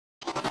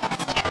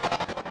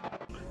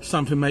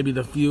something maybe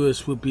the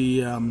viewers would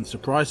be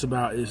surprised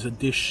about is a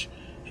dish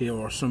here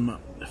or some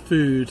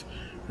food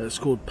that's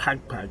called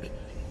Pagpag.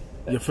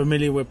 You're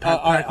familiar with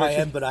Pagpag? I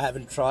am, but I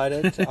haven't tried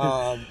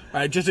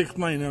it. Just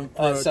explain to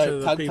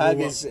the Pagpag people what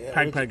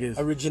Pagpag is.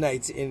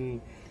 Originates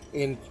in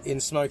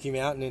Smoky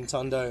Mountain in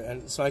Tondo,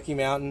 and Smoky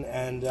Mountain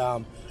and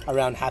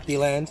around Happy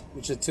Land,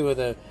 which are two of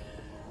the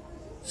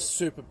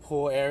super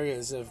poor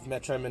areas of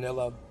Metro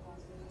Manila.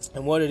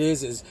 And what it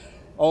is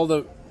all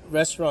the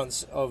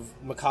restaurants of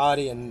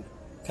Makati and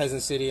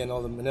Quezon City and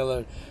all the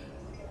Manila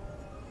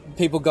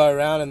people go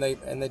around and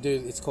they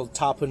do, it's called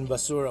tapon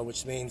basura,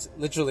 which means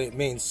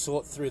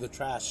sort through the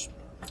trash,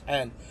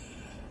 and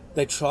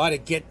they try to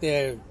get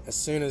there as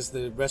soon as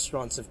the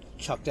restaurants have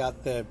chucked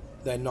out their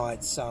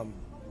night's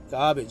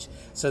garbage,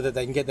 so that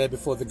they can get there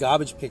before the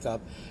garbage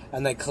pickup,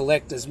 and they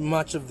collect as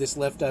much of this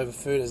leftover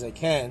food as they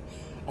can,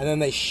 and then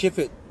they ship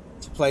it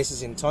to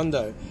places in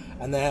Tondo,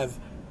 and they have,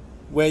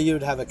 where you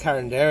would have a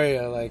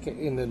carinderia like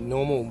in the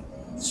normal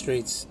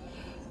streets,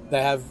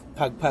 they have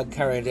Pagpag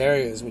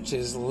carinderias, which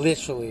is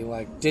literally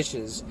like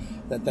dishes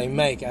that they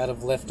make out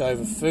of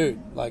leftover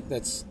food. Like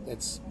it's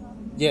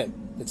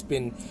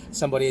been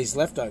somebody's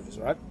leftovers,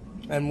 right?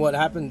 And what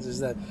happens is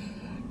that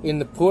in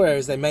the poor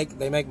areas, they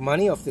make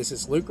money off this.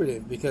 It's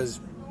lucrative because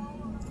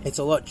it's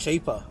a lot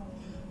cheaper.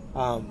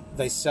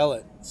 They sell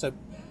it. So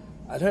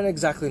I don't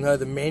exactly know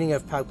the meaning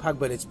of Pagpag,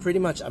 but it's pretty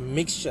much a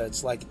mixture.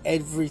 It's like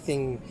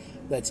everything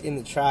that's in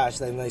the trash,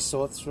 then they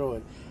sort through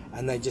it,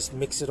 and they just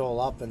mix it all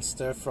up and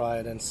stir fry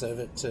it and serve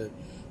it to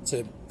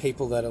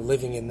people that are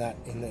living in the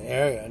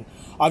area. And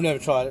I've never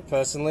tried it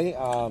personally.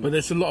 But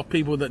there's a lot of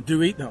people that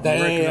do eat that on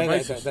a regular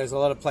basis. There's a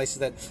lot of places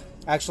that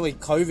actually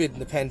COVID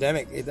and the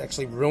pandemic, it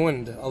actually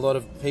ruined a lot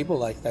of people.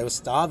 Like they were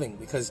starving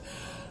because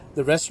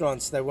the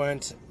restaurants, they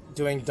weren't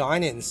doing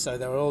dine-ins, so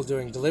they were all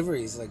doing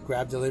deliveries, like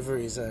grab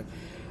deliveries,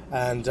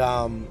 and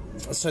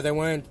so they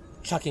weren't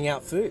chucking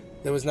out food.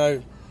 There was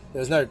no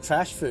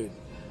trash food,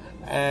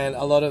 and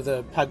a lot of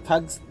the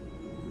Pagpag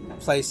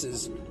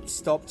places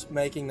stopped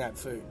making that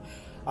food.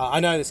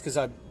 I know this because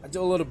I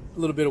do a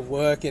little bit of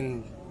work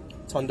in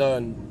Tondo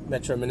and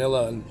Metro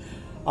Manila, and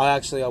I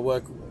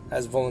work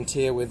as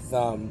volunteer with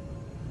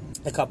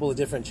a couple of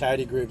different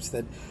charity groups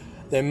that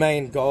their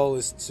main goal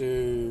is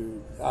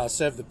to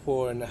serve the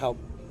poor and help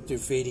do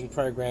feeding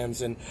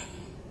programs and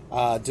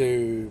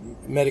do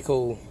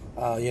medical,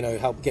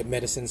 help get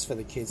medicines for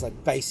the kids,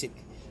 like basic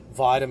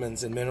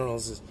vitamins and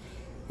minerals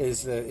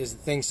is the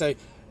thing. So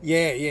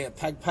yeah,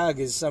 Pagpag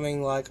is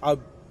something like, I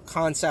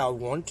can't say I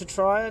want to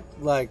try it.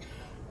 Like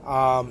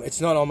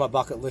it's not on my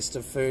bucket list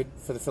of food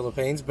for the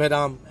Philippines, but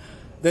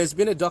there's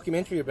been a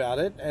documentary about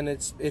it, and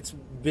it's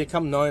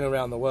become known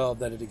around the world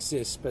that it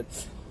exists. But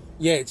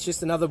yeah, it's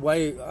just another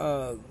way,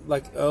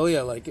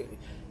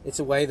 it's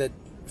a way that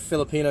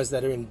Filipinos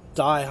that are in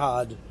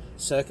die-hard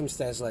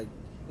circumstance, like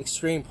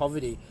extreme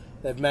poverty,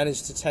 they've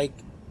managed to take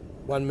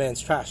one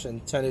man's trash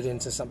and turn it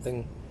into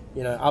something,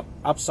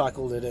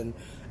 upcycled it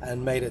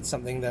and made it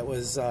something that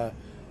was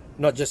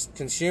not just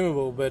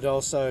consumable, but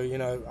also,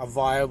 a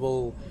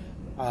viable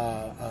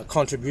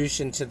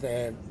contribution to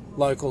their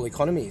local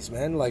economies,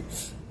 man. Like,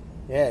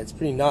 yeah, it's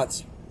pretty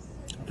nuts.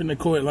 I think they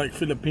call it like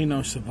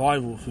Filipino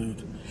survival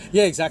food.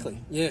 Yeah,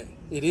 exactly. Yeah,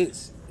 it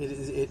is.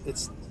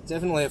 It's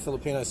definitely a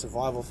Filipino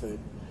survival food.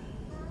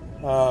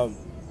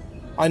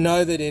 I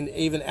know that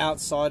even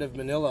outside of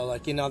Manila,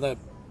 like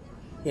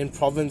in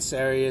province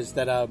areas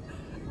that are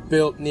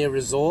built near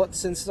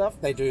resorts and stuff,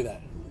 they do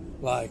that.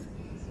 Like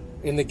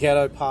in the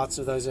ghetto parts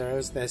of those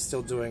areas, they're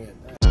still doing it.